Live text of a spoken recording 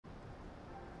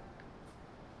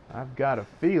I've got a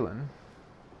feeling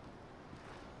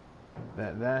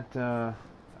that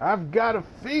I've got a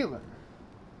feeling.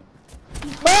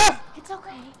 Ah! It's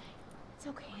okay. It's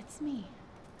okay. It's me.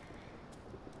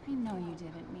 I know you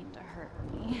didn't mean to hurt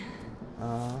me.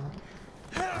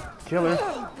 Killer.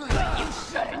 You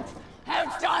shouldn't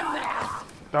have done that!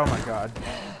 Oh my god.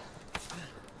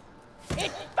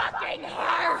 It fucking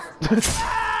hurts!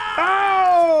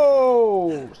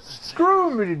 Oh!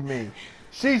 Screwed me.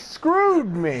 She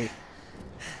screwed me.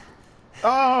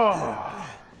 Oh.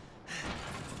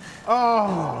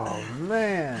 Oh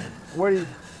man. What do you?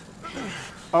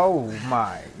 Oh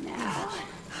my.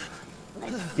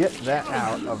 Get that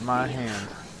out of my hand.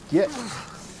 Get.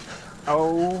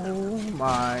 Oh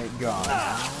my god.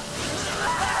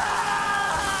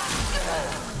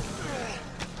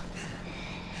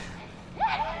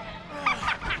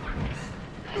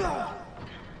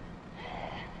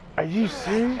 Are you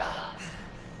serious?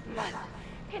 Must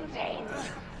contain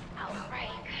outbreak.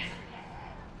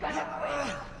 Gonna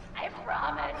quit. I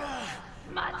promise.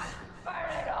 Must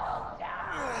burn it all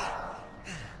down.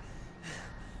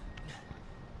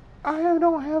 I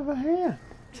don't have a hand.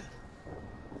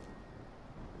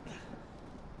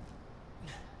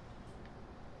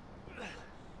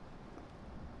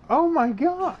 Oh my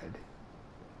god.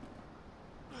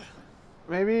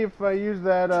 Maybe if I use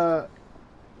that,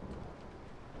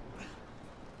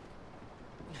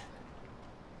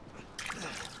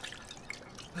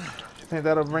 you think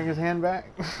that'll bring his hand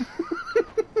back?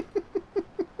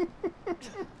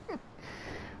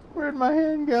 Where'd my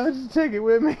hand go? Let's just take it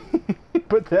with me.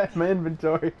 Put that in my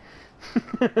inventory.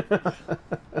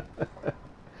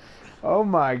 Oh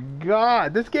my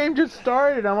god. This game just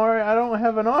started. I'm already, I don't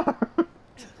have an arm.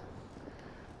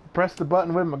 Press the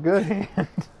button with my good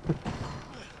hand.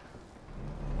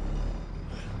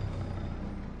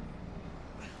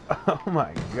 Oh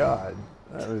my god.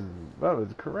 That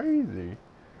was crazy.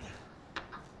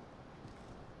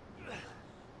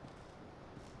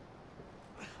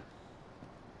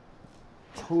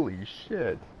 Holy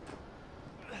shit.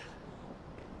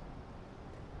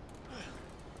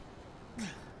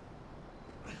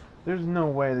 There's no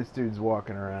way this dude's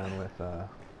walking around with,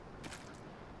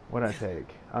 what'd I take?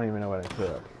 I don't even know what I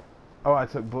took. Oh, I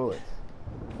took bullets.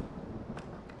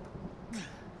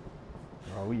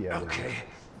 Oh, yeah. Okay.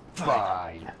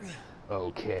 Fine.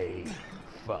 Okay.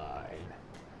 Fine.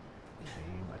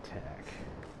 Aim attack.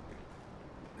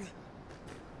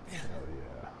 Hell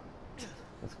yeah.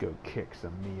 Let's go kick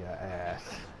some Mia ass.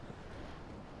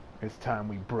 It's time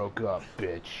we broke up,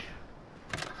 bitch.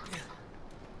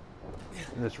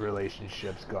 This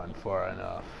relationship's gone far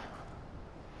enough.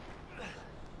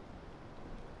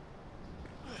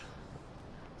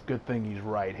 It's a good thing he's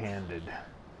right-handed,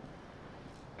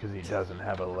 because he doesn't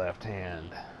have a left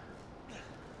hand.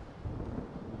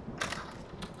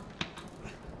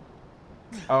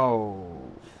 Oh,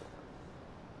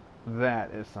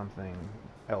 that is something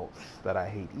else that I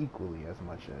hate equally as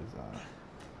much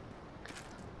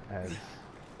as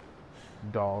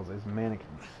dolls, as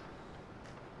mannequins.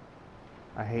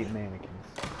 I hate mannequins.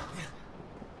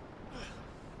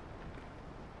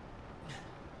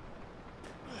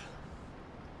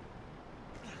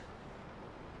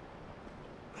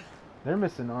 They're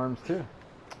missing arms too.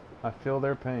 I feel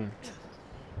their pain.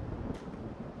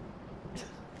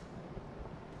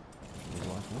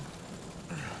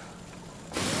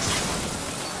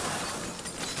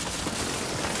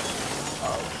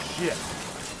 Oh shit.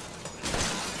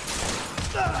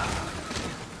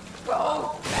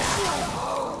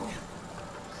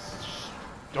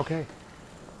 Okay.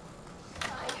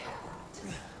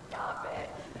 Stop it.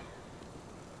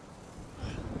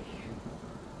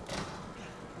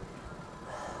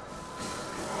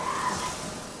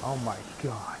 Oh my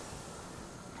god.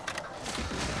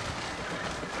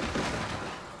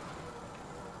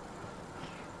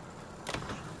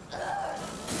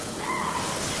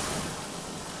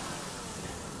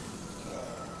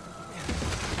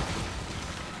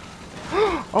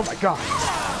 Oh my god.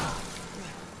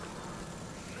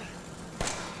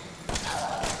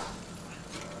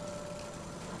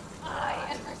 I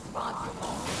am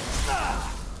responsible.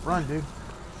 Run, dude.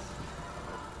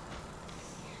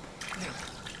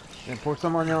 And pour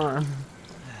some on your arm.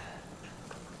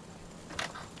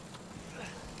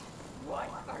 What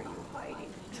are you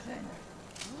hiding, Ethan?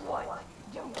 What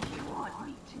don't you want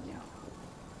me to know?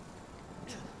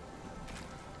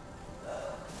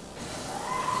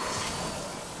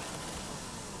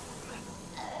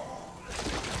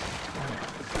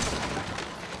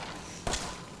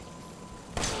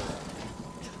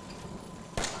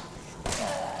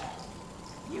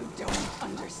 You don't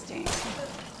understand.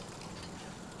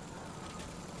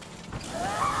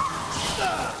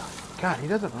 God, he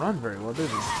doesn't run very well, does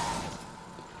he?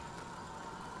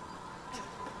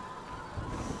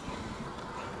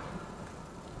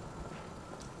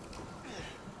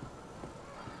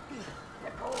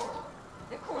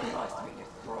 The core must be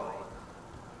destroyed.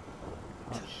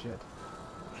 Oh, shit.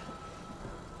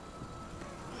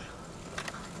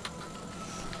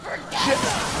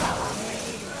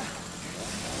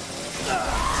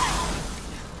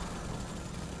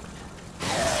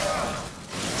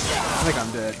 I think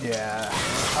I'm dead. Yeah.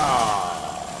 Ah.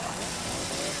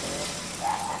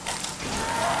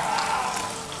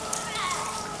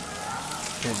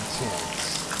 Intense.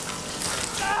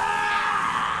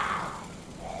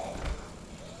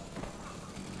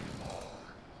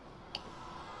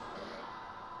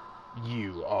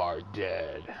 You are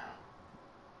dead.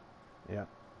 Yep.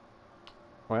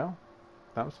 Well,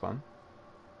 that was fun.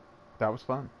 That was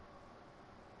fun.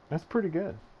 That's pretty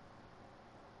good.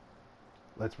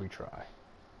 Let's retry.